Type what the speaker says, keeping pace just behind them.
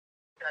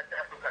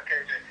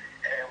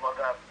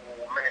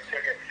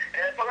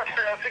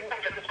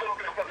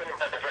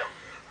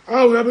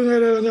Awu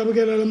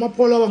ngiyabingelela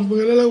amaphola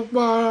ngibingelela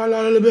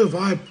ukubalala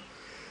be-vibe.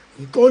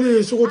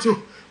 Ngixolisa ukuthi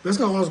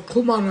besingakwazi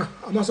ukuxhumana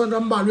amasonto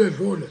ambalwa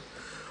edlule.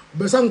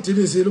 Bese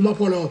angidilizile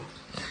umaphola wabo.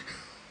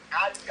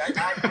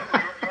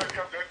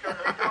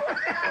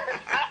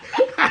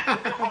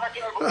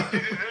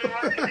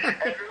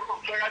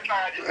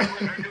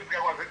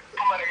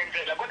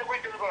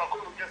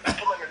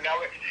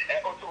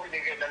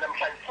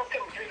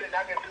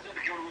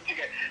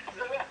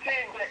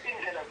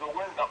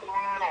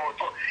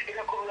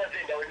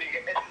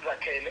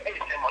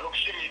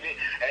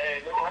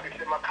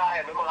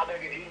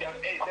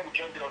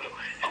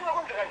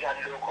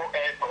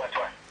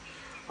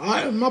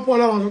 Hayi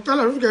maphola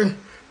ngizocela ukuthi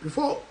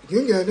before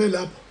ngingene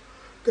lapho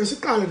ke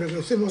siqale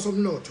ngesimo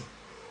somnotho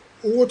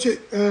ukuthi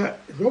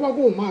njoba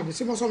kuwumanje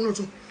isimo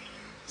somnotho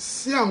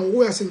siya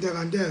ngokuya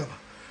sinteka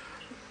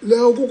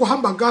leyo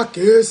ukuhamba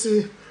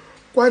kagesi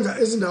kwenza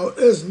izindawo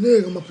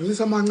eziningi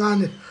amabhizinisi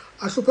amancane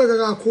ahlupheke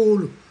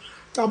kakhulu.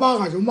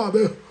 Cabanga nje uma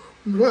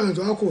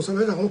umsebenzi wakho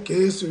usebenza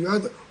ngogesi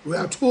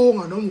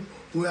uyathunga noma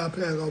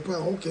upheka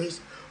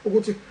ngogesi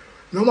ukuthi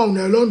noma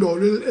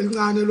unelondolo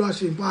elincane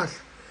lwasha impahla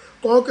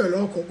konke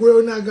lokho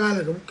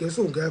kuyonakala noma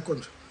ugesi ungekho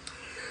nje.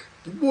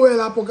 Ngibuye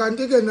lapho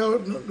kanti ke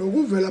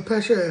nokuvela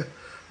phesheya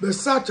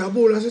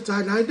besajabula sithi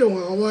hayi nayo into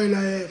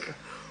ongakawoyela yehla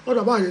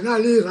kodwa manje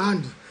nali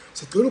irandi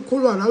sigcina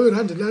ukukhuluma nawe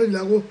irandi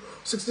la ku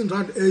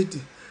 16.80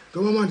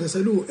 ngoba manje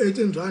selu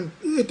 18 rand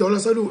idola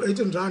selu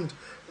 18 rand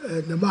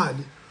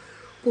nemali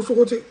kusho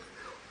ukuthi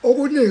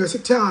okuningi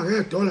sikuthenga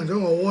ngedola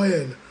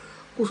njengowoyela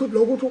kusho ukuthi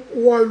lokho ukuthi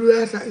uwoyela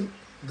uyehla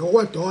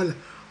ngokwedola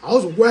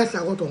awuzokwehla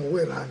kodwa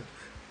ngokwerandi.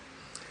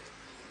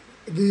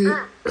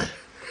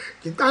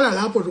 Ngiqala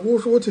lapho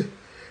ukusho ukuthi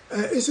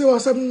isiwa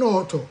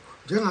semnotho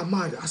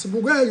njengamanje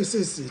asibukeki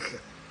sisihle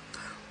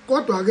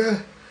kodwa ke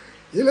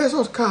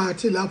yileso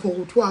sikhathi lapho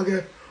kuthiwa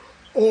ke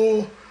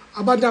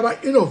abantu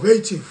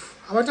aba-innovative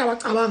abantu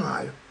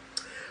abacabangayo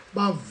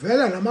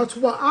bavela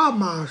namathuba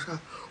amasha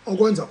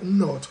okwenza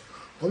umnotho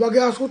ngoba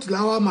kuyasho ukuthi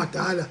lawa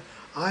amadala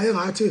hayi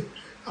engathi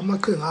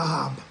amaqhinga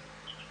ahamba.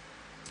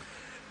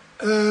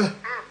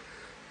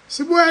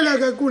 Sibuyele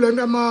ke kule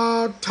nto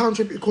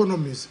ama-township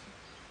economies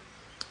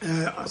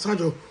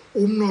asanje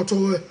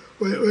umnotho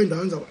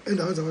endaweni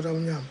zabantu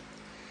abamnyama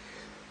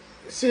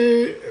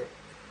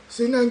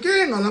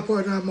sinenkinga lapho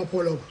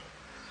amaphola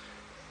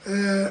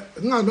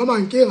noma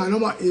inkinga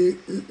noma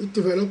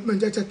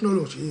i-development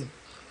ye-technology yini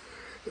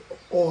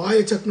or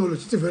hayi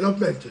technology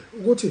development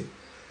ukuthi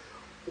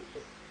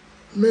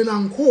mina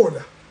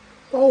ngikhula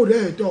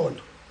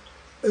kwawuley'tolo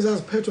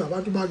ezaziphethwe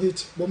abantu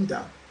bakithi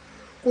bomdabu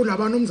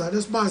kunabanumzane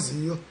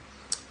esibaziyo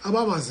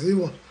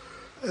ababaziwa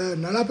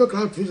nalapha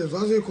eGround Village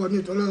zazikhona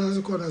iy'tolo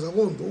ezazikhona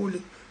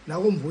zakoNduli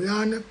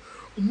nakoMvuyane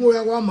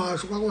ubuya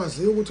kwamasho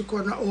kwakwaziwa ukuthi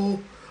khona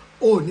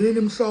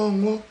onini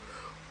Mhlongo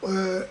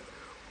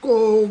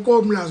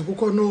komlazi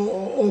kukhona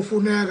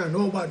ofuneka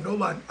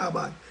nobani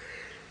abanye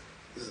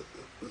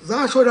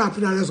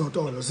zashonaphi nalezo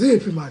tolo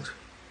ziphi manje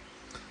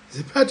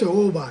ziphethwe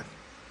obani.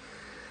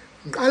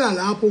 Ngiqala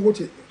lapho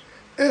ukuthi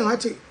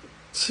engathi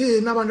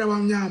thina abantu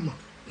abamnyama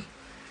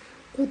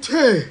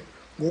kuthe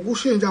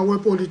ngokushintsha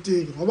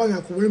kwepolitiki ngoba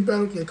ngiyakhumbula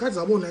impela ukuthi ngekhathi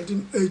zabo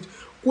 1980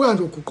 kuya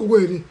nje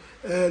uguqukweni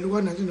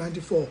luka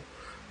 1994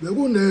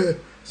 bekune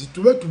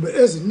zidubedube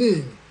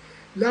eziningi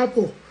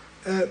lapho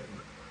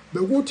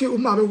bekuthi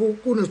uma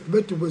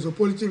kunezidubedube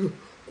zepolitiki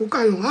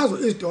kuqale ngazo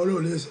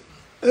izitolo lezi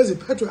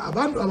eziphethwe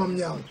abantu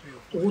abamnyama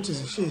ukuthi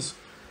zishise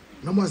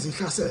noma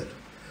zihlaselwe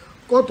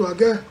kodwa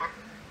ke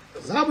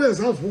zabe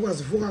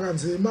zivuka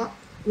kanzima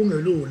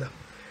kungelula.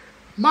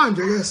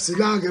 Manje ke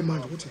silake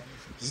manje ukuthi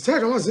zithe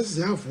noma zithi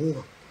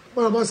ziyavuka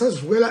kodwa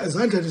basezivukela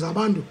ezandleni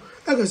zabantu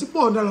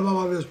engesibona laba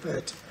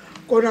babeziphethe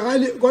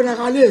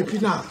konakalephi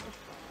na.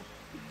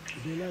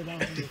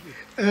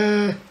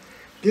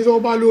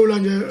 Ngizobalula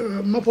nje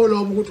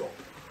maphola ukuthi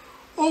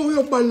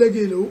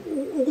okuyokubalekile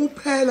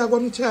ukuphela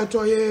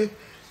kwemithetho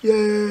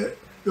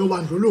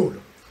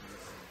yobandlululo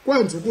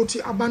kwenza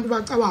ukuthi abantu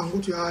bacabanga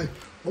ukuthi hayi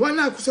ngoba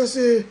nakho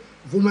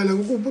sesivumele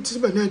ukuthi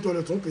sibe nezitolo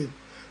edrobheni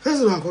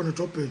sesiba khona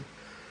edrobheni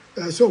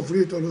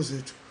siyovula iy'tolo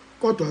zethu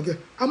kodwa ke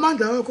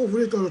amandla awekho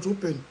ukuvula iy'tolo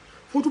edrobheni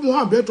futhi uma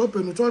uhambe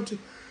edrobheni uthola ukuthi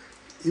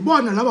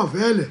ibona laba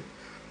vele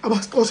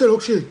abasixoshela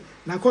okushini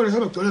nakhona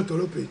sebegcwele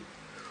edolobheni.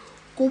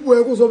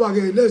 Kubuye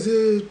kuzoba-ke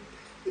lezi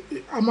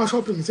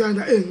ama-shopping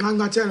center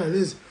ey'nqanqathela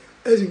lezi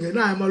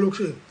ezingenayo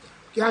emalokishini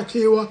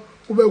kuyakhiwa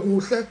kube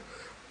kuhle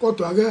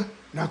kodwa-ke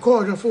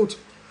nakhona futhi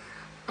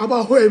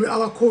abahwebi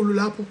abakhulu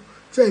lapho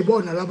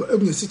seyibona labo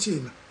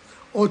ekungesithina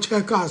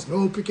o-Checkers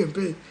no-Pick n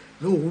Pay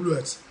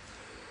no-Woolworths.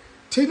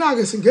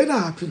 Thina-ke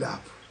singenaphi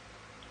lapho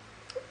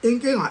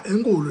inkinga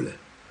enkulu le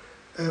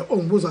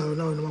ongibuza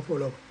yona wena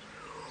maphola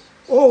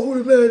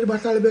ohulumeni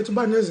bahlale bethi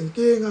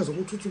banezinkinga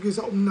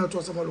zokuthuthukisa umnotho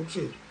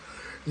wasemalokishini.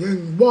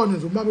 Ngibone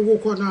nje uma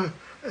kukhona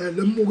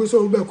lembukiso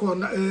ube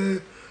khona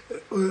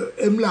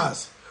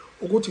eMlazi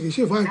ukuthi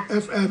ngisho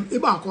i-Vibe FM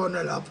iba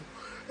khona lapho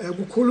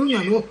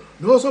kukhulunywa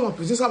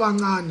nosomabhizinisi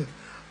abancane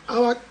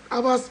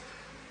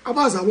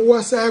abazama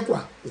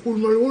ukwasekwa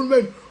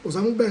uhulumeni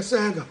uzama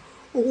ukubeseka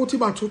ukuthi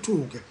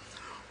bathuthuke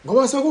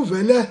ngoba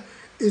sekuvele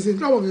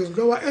izinhlobo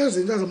ngezinhlobo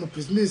ezintsha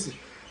zamabhizinisi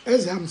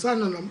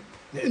ezihambisana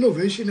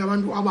ne-innovation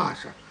yabantu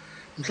abasha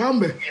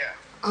mhlawumbe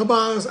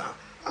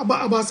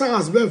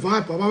abasakazi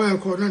be-vibe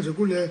ababekhona nje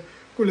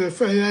kule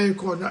fair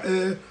yayikhona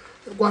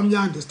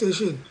kwaMnyande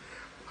station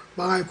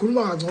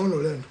bangayikhuluma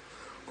kangcono lento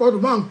kodwa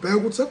uma ngibheka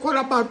ukuthi sekhona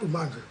abantu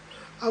manje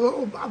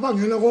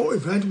abangena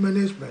ko-event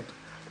management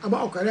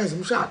aba-organize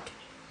imishado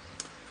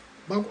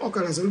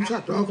ba-organize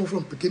umshado wakho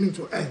from beginning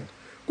to end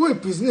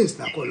kuyibhizinisi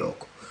nakho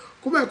lokho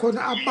kube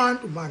khona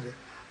abantu manje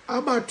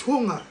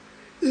abathunga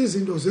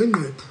izinto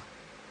zengqephu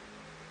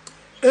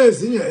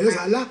ezinye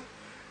ezala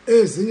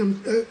ezinye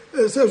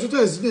sesho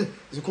ezinye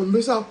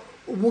zikhombisa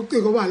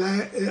ubuciko bala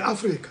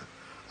eAfrika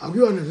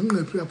akuyona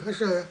izingqephu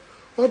yaphesheya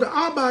kodwa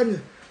abanye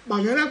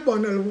bangena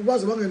kubona labo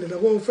baze bangenela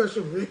ko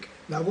fashion week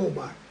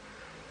nakobani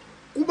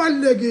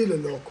kubalekile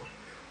lokho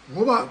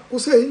ngoba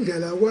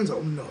kuseyindlela yokwenza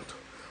umnotho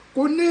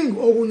kuningi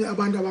okunye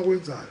abantu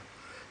abakwenzayo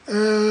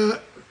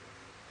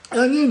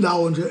enye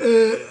indawo nje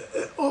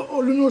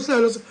olunye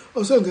uhlelo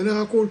osengene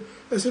kakhulu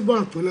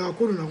esibona gcwele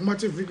kakhulu nakuma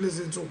TV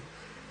kulezi insuku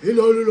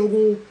yilolu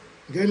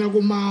lokungena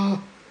kuma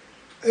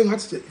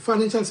engathi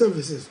financial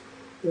services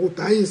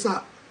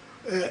ukudayisa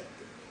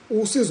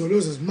usizo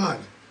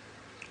lwezimali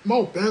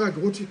mawubheka nje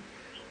ukuthi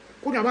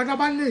kunabantu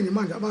abaningi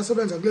manje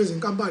abasebenza kulezi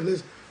inkampani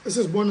lezi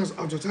esizibona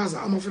advertise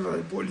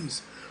ama-funeral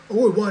police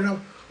okuyibona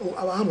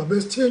abahamba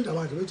besithinta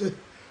manje bethi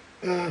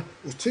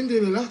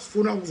usithindile la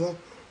sifuna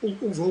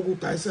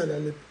ukuzokudayisela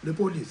le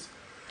police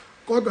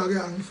kodwa-ke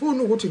angifuni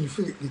ukuthi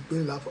ngifike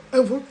ngigcine lapho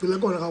engifuna ukugcina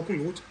kona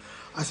kakhulu ukuthi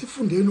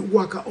asifundeni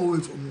ukwakha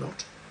owethu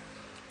umnotho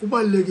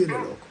kubalulekile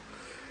lokho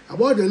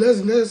yabona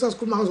lezi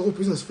nesasikhuluma ngazo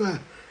ku-business fair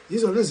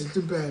yizo lezinto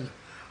impela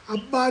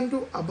abantu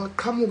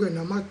abaqhamuke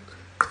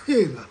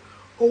namaqhinga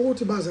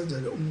ukuthi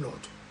bazenzele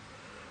umnotho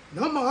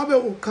noma ngabe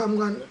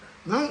uqhamuka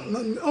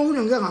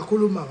okunye ngeke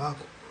ngakhuluma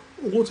ngakho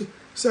ukuthi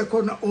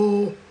sekhona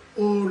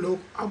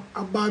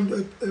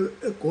abantu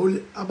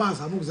eGoli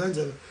abazama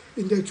ukuzenzela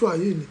into ekuthiwa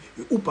yini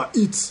i-Uber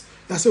Eats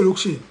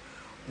yaselokishini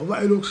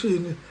ngoba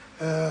elokishini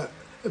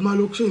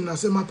emalokishini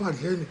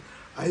nasemaphandleni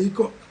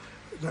ayikho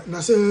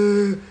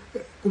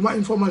kuma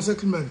informal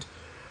settlement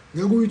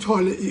ngeke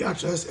uyithole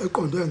i-address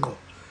eqonde ngqo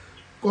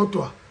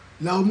kodwa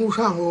la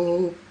umusha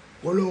ngo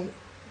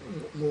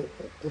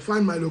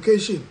find my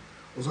location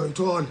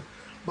uzoyithola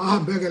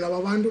bahambeke laba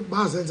abantu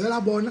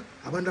bazenzela bona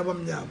abantu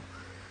abamnyama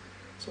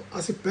so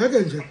asibheke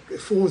nje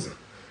efuza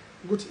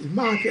ukuthi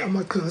imaki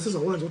amaqhinga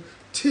asizokwenza ukuthi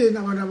thina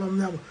abantu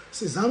abamnyama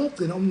sizama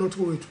ukugcina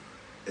umnotho wethu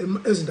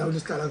ezindaweni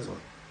esihlala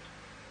kuzona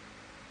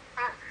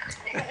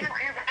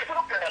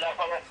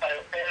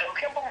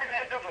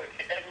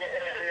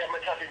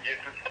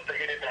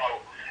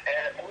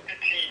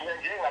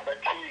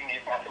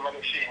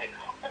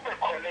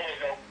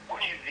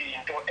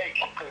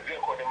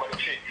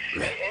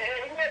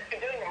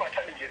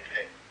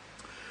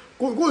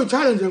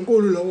kuyi-challenge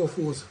enkulu lokho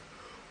futhi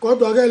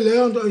kodwa-ke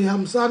leyo nto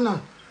ihambisana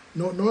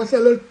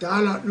nohlelo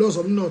oludala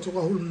lozomnotho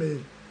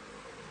kahulumeni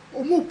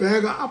uma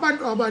ubheka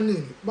abantu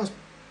abaningi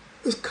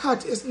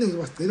isikhathi esiningi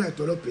basigcina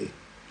edolobheni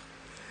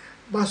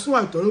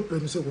basuka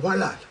edolobheni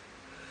sekuhalala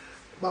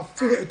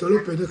bafike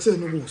edolobheni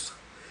ekuseni ukusa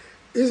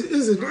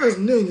izinto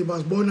eziningi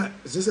bazibona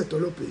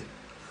zisedolobheni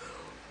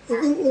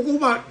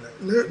ukuba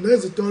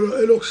nezitolo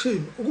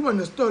elokishini ukuba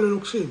nesitolo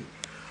elokishini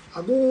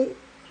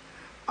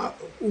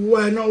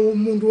wena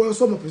umuntu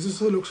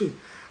wasomabhizinisi elokishini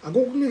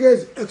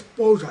akukunikeza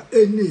exposure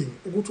eningi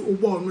ukuthi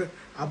ubonwe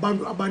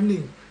abantu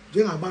abaningi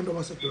njengabantu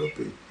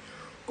abasedolobheni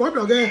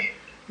kodwa-ke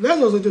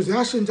lezo zinto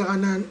ziyashintsha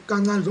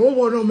kancane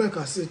njengobona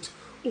omega city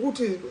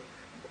ukuthi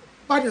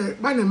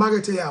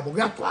banemakethe yabo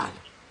kuyagcwala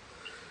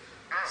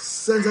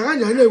senza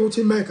kanjani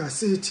ukuthi imega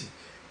city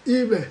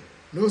ibe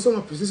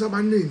nosomabhizinisi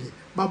abaningi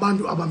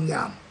babantu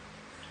abamnyama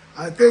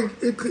I think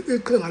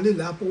iqhinga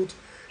lilapho ukuthi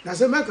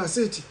nasemega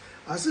city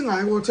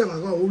asingayi kothenga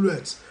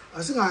kwa-Woolworths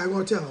asingayi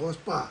kothenga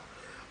kwa-Spar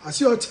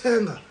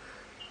asiyothenga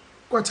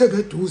kwathenga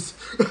eduze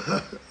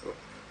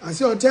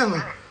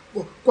asiyothenga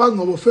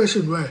kwangcobo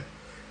fashion wear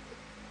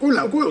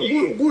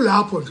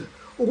kulapho nje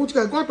ukuthi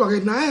kodwa-ke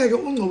naye-ke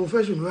ungcobo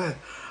fashion wear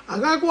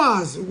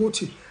akakwazi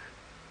ukuthi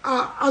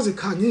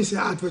azikhangise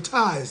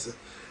advertise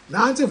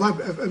nansi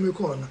i-Vibe FM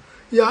ikhona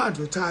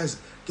iya-advertise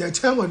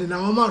ngiyathemba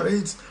ninawo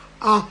ama-rates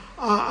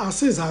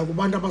asizayo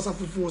kubantu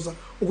abasafufusa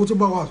ukuthi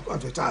bakwazi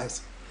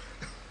uku-advertise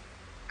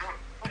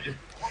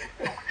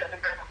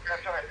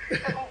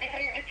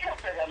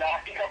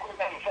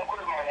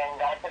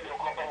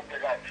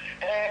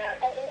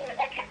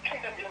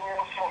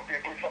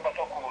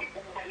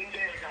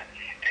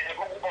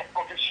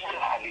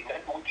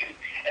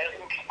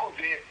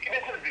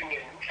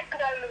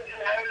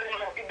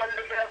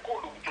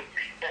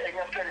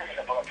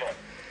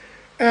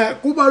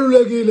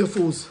kubalulekile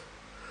futhi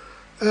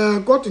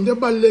kodwa into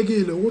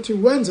ebalulekile ukuthi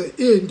wenze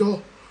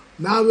into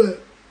nawe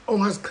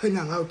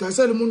ongaziqhenya ngayo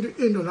udayisela umuntu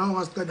into nawe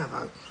ongaziqhenya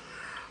ngayo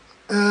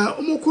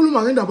uma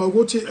ukhuluma ngendaba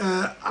ukuthi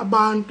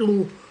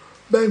abantu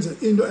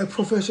benze into a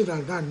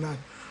professional nani.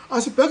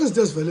 Asibheke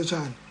izinto ezivele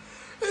eChina.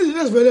 Izinto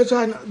ezivele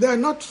eChina, they are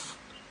not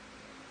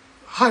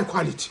high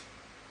quality.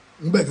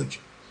 Ngibeke nje.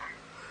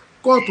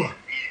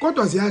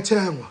 Kodwa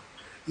ziyathengwa.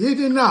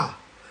 Yini na?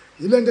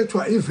 Yilento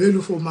ekuthiwa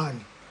i-value for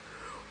money.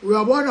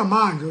 Uyabona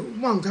manje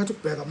uma ngithatha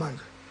ukubheka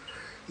manje.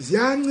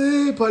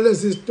 Ziyancipha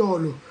lezi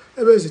zitolo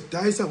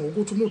ebezidayisa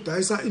ngokuthi uma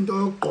udayisa into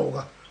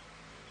yokugqoka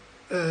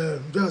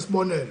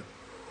njengesibonelo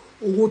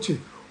ukuthi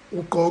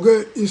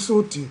ugqoke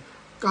isudi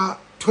ka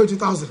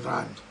 20,000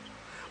 rand.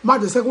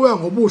 Manje sekuya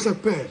ngobuhle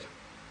kuphela.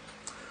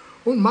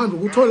 Manje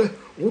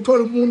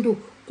ukuthole umuntu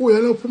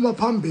kuyena ophuma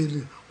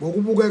phambili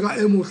ngokubukeka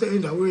emuhle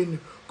endaweni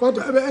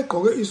kodwa ebe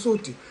egqoke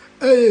isudi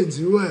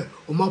eyenziwe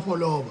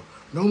uMapoloba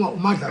noma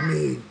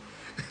uMadlamini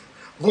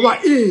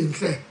ngoba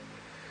inhle.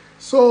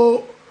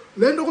 So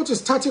lento ukuthi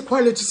sithathe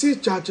iquality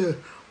sijudge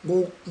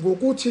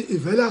ngokuthi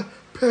ivela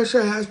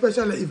phesheya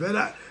especially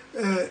ivela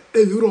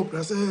eEurope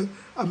nase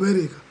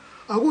America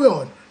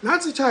akuyona.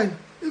 Nathi China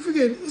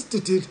ifikile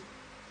isididile.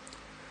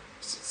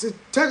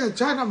 Sithenga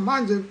China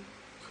manje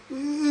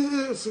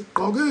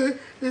sigqoke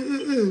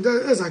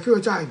izinto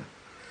ezakhiwe China.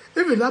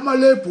 Even lama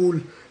label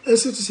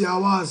esithi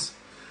siyawazi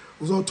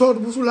uzothola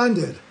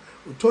ubusulandela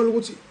uthola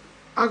ukuthi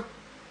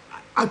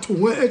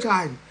athungwe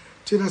eChina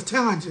thina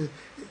sithenga nje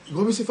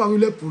ngoba sifaka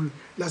ilabel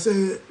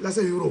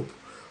lase Europe.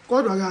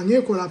 Kodwa ke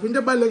angikho lapho into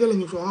ebalekele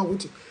ngisho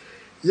ukuthi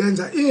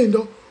yenza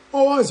into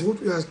owazi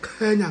ukuthi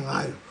uyaziqhenya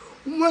ngayo.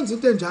 Uma wenza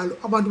into enjalo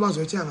abantu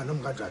bazoyithenga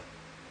noma kanjani.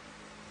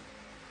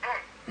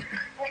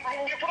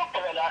 Ngifuna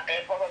ukubheka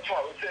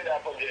phakathi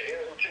lapho nje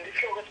uthi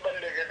isihloko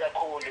esibaluleke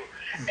kakhulu.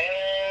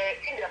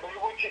 Indaba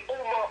yokuthi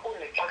uma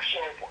une-tuck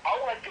shop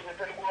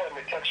awungaqiniseli ukuba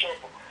ne-tuck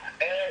shop.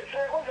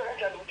 Sekwenza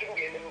kanjani ukuthi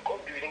kungene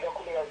emqondweni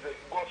kakhulukazi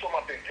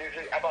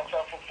kosomabhizinisi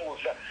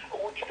abasafufusa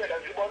ukuthi phela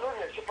zibona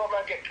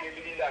une-supermarket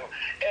ngelinye ilanga.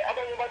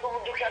 Abanye abantu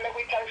umuntu uhlala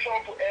kwi-tuck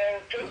shop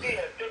 20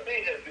 years,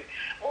 30 years.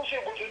 Musho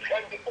ukuthi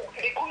kanti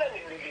likhula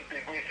nini leli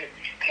bhizinisi.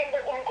 Mhlawumbe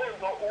umqondo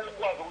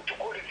ukwazi ukuthi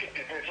ukhulise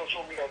ibhizinisi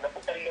osomlona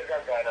ubaluleke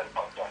kangakanani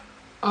phakathi.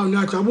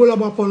 Ngiyajabula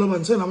abapholo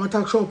abanise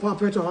nama-tuck shop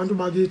aphethwe abantu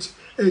bakithi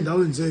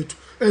ey'ndaweni zethu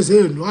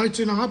ezenu. Hayi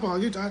thina ngapha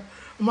ngakithi hayi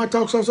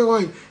ama-tuck shop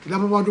sekwayi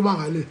lapho abantu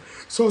bangale.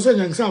 So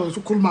senje ngisaba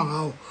ukukhuluma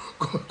ngawo.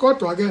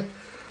 Kodwa-ke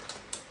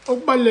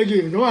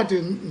okubalulekile njengoba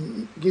kade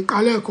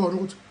ngiqale khona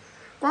ukuthi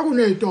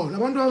kwakuney'tolo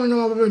abantu abanye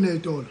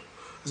babeney'tolo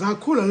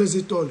zakhula lezi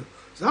zitolo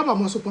zaba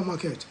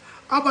ama-supermarket.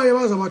 Abanye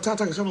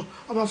bazabathatha ngisho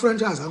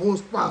ama-franchise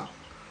akoSpar.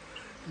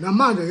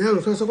 Namanje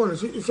ngeke sesekhona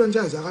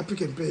i-franchise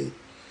yaka-Pick n Pay.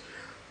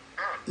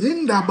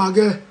 Indaba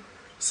ke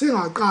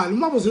singaqali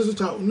uma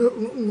uzizwa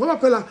ukuthi ngoba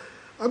phela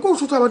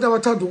akusho ukuthi abantu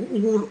abathanda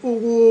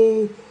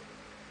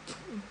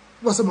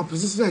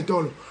basemabhizinisi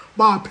ezitolo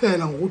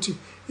baphela ngokuthi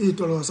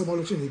izitolo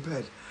zasemalokishini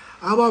iphela.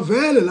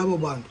 Abavele labo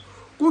bantu.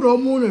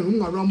 Kunomunye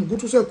nomngane wami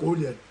ukuthi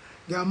useGoliath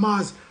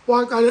ngiyamazi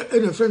waqala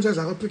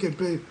ene-franchise aka-Pick n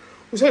Pay.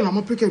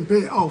 Usenama-Pick n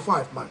Pay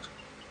awu-5 manje.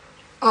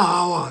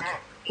 Awakhe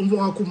umfo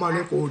wakhe umali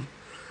eGoli.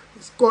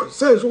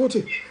 Sesho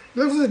ukuthi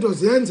lezi zinto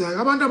ziyenzeka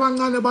abantu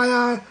abancane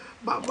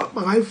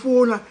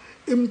bangayifuna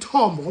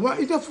imithombo ngoba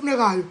into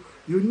efunekayo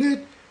you need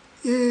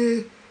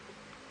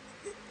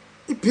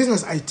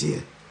i-business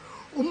idea.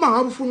 Uma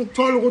ngabe ufuna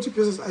ukuthola ukuthi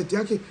i-business idea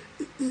yakhe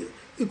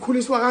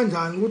ikhuliswa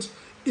kanjani ukuthi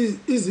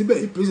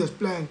izibe i-business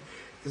plan.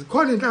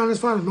 Zikhona inhlangano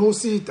ezifana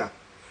noSida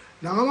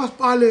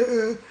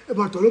nakamasipale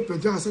emadolobheni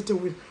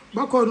njengaseThekwini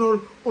bakhona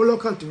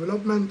o-local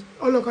development,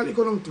 o-local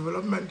economic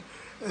development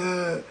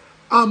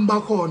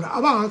bakhona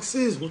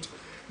abangakusiza ukuthi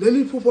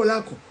leli phupho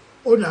lakho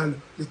onalo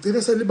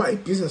ligcine seliba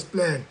i-business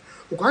plan.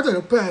 Ukade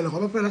kuphela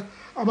ngoba phela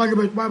abanye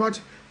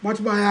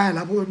bathi bayaya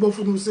lapho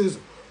bofuna usizo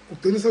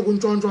ugcine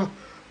sekuntshontshwa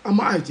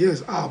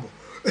ama-ideas abo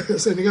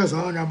senikeza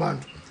abanye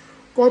abantu.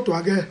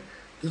 Kodwa ke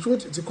ngisho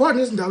ukuthi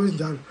zikhona izindawo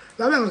ezinjalo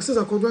la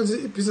bengakusiza khona ukwenza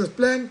i-business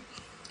plan.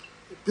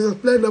 Business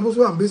plan labo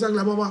usubambisa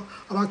kulabo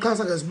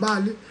abaxhasa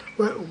ngezimali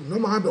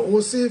noma ngabe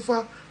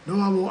oSIFA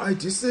noma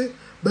o-IDC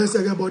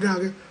bese ke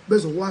bona-ke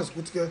bezokwazi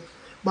ukuthi ke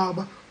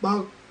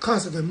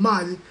baxhase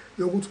ngemali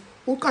yokuthi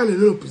uqale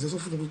lelo bhizinisi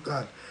ofuna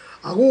ukuqala.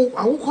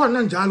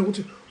 Akukhona njalo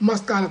ukuthi uma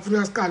siqala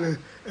kufuneka siqale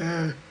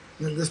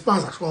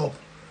ngespaza shop.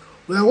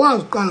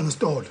 Uyakwazi ukuqala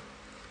ngesitolo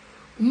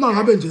uma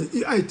ngabe nje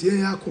i-idea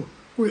yakho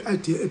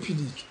kuyi-idea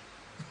ephilile.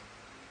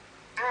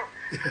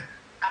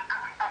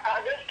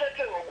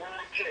 Akesithethe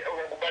ngokuthi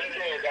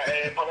ukubaluleka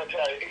phakathi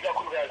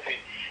ikakhulukazi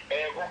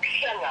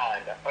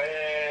ukuhlangana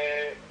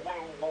kwethu.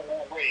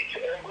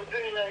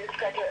 Kwesinye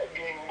isikhathi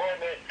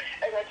ngibone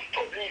engathi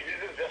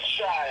izizwe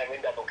ziyashaya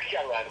ngendaba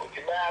yokuhlangana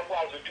ukuthi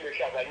bayakwazi ukuthi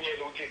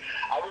behlanganyele ukuthi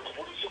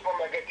akuzivula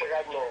i-supermarket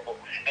kaNobo.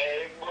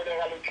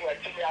 Kubonakala ukuthi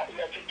ngathi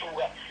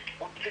iyathuthuka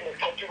ukuthi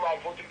nekuthatha imali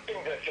futhi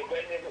investe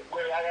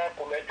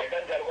kwenye-Gumede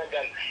kanjalo.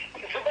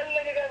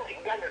 Zibaluleke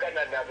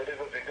kangakanani nazo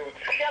lezo zinto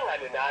ukuthi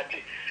sihlangane nathi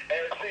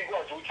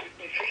sikwazi ukuthi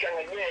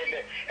sihlanganyele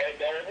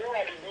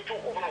ungalindi ukuthi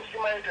ube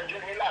nosimayetha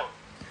njengelanga.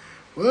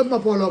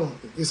 Mapolo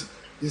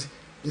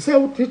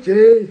ngise-DJ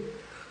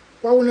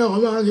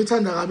kwakunengoma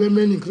ngithanda kabi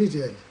main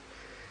ingredient.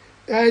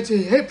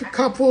 Yathi happy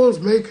couples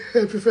make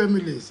happy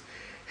families.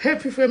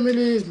 Happy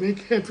families make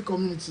happy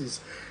communities.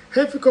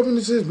 Happy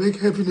communities make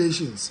happy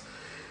nations.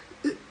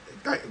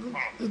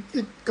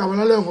 Igama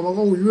lalo ngoba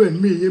ku you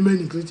and me main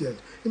ingredient.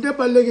 Into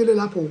ebalekile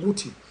lapho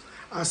ukuthi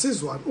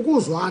asizwana,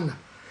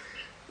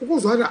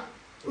 ukuzwana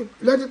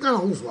lento qala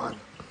ukuzwana.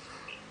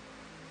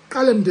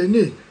 Qale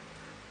emndenini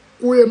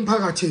kuye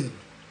emphakathini.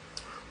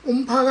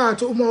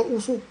 Umphakathi uma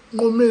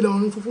usuqomile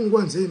wona ufuna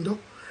ukwenza into,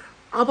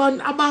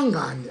 abantu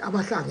abangani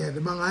abahlangene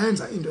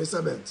bangayenza into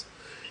esebenza.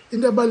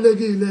 Into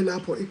ebalekile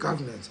lapho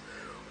igovernance.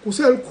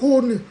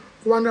 Kuselikhuni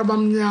kubantu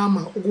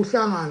abamnyama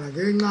ukuhlangana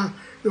ngenxa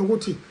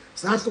yokuthi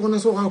sahlukana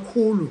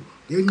sokakhulu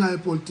ngenxa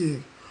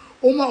yepolitiki.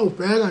 Uma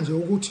ubheka nje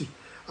ukuthi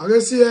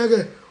ake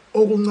siyeke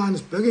okuncane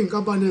sibheke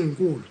inkampani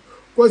ezinkulu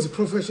kwezi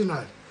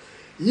professional.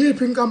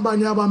 Yiphi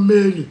inkampani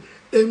yabameli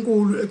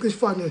enkulu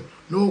ekufane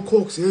no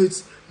Cox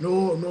Yates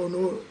no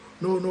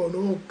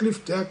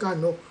Cliff Decker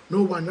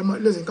no bani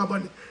lezi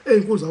inkampani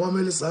ezinkulu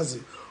zabameli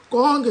sazi.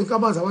 Konke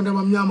inkampani zabantu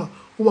abamnyama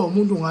kuba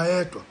umuntu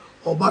ngayedwa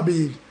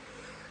obabili.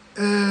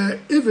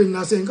 Even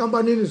nase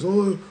inkampanini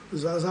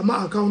zama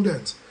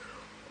accountants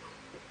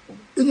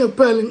inye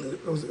kuphela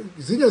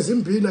zinye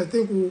zimbili I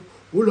think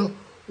ulo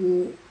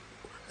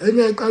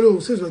enye iqale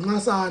usizwe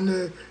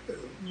nxasane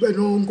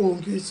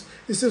benonkonki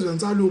isizwe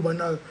nsaluba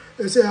na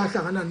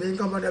eseyahlangana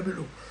nenkampani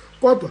yabilu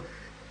kodwa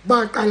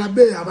baqala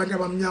abantu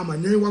abamnyama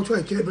nekwathiwa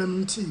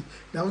iKMT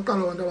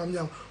nabaqala abantu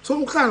abamnyama so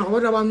ukuhlangana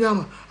kwabantu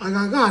abamnyama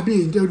akakabi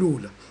into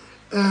elula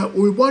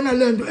uyibona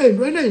lento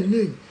ezintweni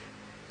eziningi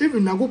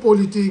even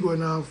nakupolitiki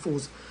wena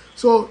futhi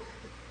so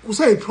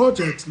kuseyi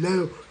project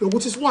leyo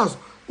yokuthi sikwazi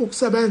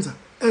ukusebenza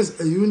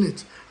as a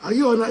unit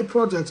ayona I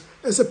project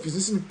as a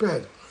business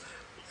kuphela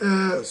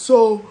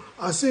so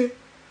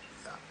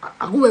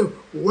akube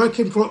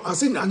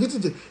angithi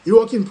nje I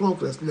work in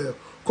progress leyo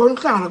khona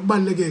ukuhlangana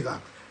kubaluleke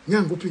kabi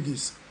ngeke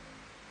ngikuphikise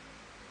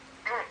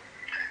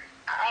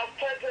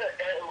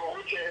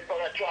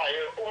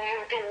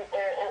umuntu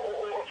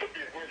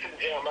osebhizinisini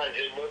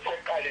njengamanje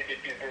noseqalile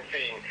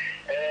ebhizinisini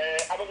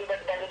abantu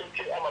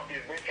bakuthi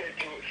amabhizinisi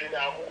ethu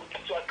sinako ukuthi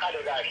siwaqale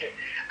kahle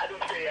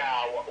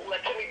abeseyawa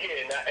ungathini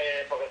kuyena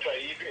phakathi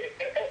yipi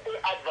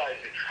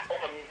advice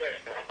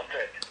ongamnikeza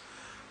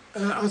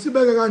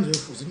asibeke kanje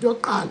futhi into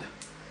yokuqala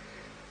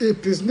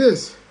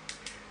ibhizinisi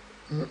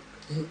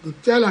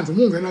ngitshela nje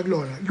uma ungena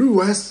kulona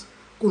liwest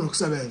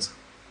kunokusebenza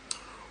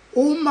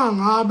uma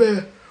ngabe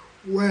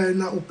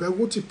wena ubheka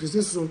ukuthi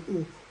ibhizinisi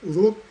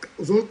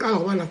uzoqala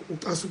ngoba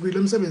ucasukile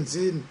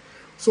emsebenzini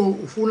so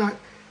ufuna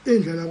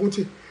indlela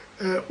ukuthi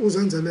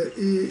uzenzele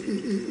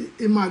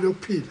imali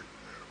yokuphila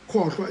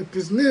khohlwa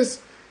ibhizinisi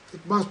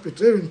it must be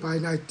driven by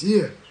an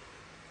idea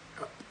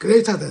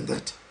greater than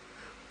that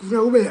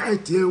kufanele kube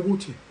i-idea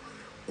ukuthi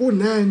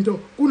kunento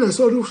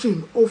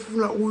kune-solution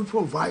ofuna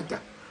ukuyiprovide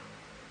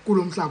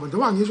kulo mhlaba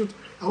njengoba ngisho ukuthi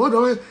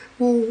awona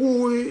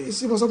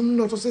isimo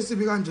somnotho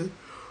sesibi kanje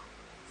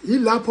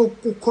yilapho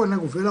kukhona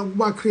kuvela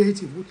kuba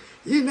creative ukuthi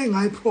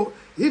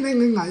yini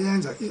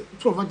engingayenza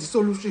provide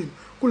solution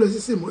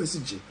kulesi simo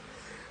esinje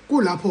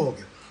kulapho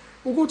ke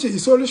ukuthi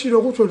isolution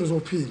ukuthi wena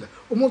uzophila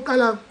uma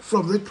uqala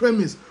from that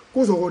premise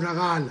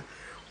kuzokonakala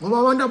ngoba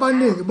abantu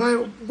abaningi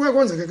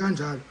kuyekwenzeke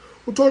kanjalo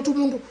uthola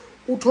umuntu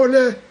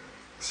uthole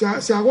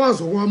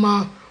siyakwazi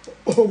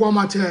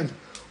okwamathenda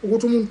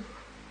ukuthi umuntu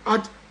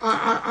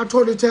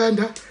athole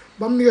ithenda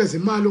bamnikeza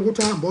imali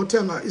ukuthi ahambe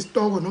othenga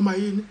isitoko noma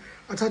yini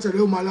athathe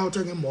leyo mali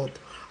awuthenga imoto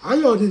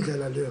ayona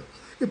indlela leyo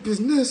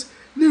ibhizinisi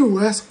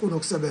liwest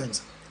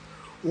kunokusebenza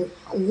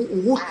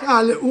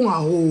ukuhlale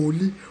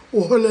ungaholi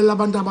uholela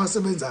abantu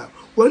abasebenzayo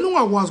wena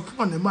ungakwazi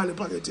ukuphuma nemali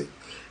ephaketheni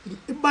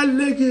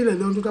ibalekile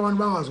leyo nto abantu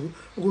bakwazi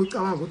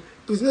ukucabanga ukuthi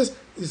business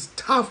is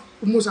tough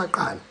uma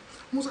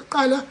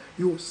usaqala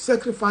you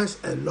sacrifice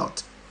a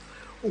lot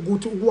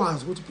ukuthi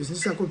ukwazi ukuthi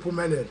business yakho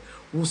iphumelele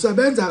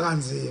usebenza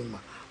kanzima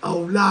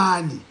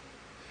awulali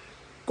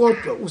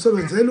kodwa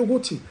usebenzela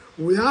ukuthi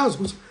uyazi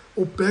ukuthi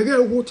ubheke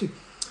ukuthi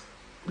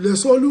le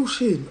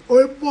solution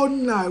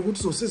oyibonayo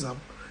ukuthi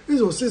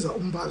izosiza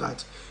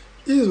umphakathi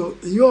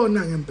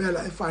iyona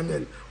ngempela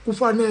efanele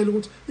kufanele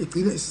ukuthi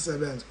igcine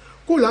isisebenza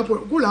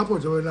kulapho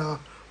nje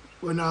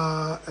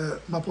wena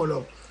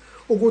Mapholo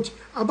ukuthi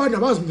abantu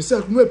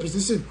abazimisela kuma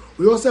businessini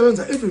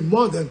uyosebenza even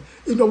more than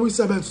into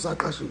obuyisebenza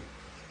usaqashiwe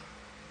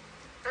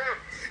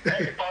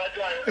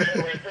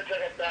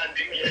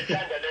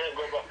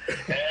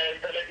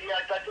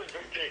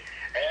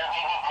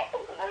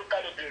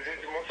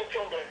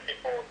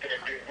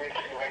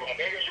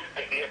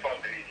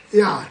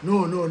yeah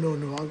no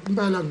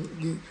impela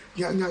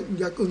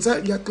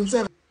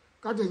ngiyaqiniseka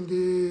kade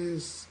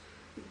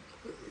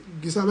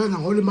ngisabenza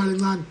ngola imali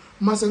encane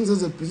mase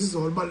ngizenza ibhizinisi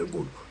ngola imali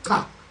enkulu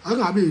cha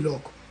angabi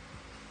yilokho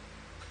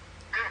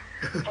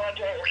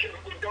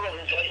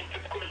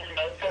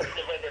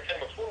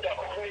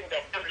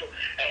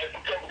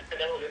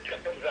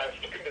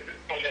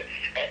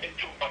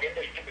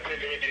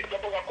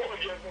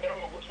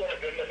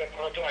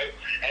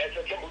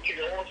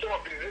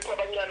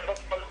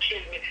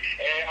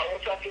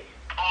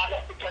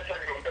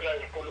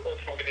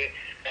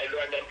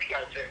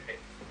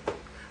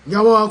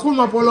Ngiyabonga kakhulu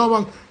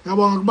Mapoloba,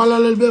 ngiyabonga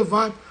kubalaleli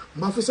be-Vibe,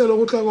 ngibafisela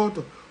okuhle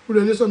kodwa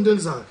kuleli sonto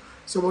elizayo.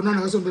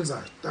 Siyobonana ngesonto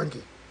elizayo. Thank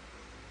you.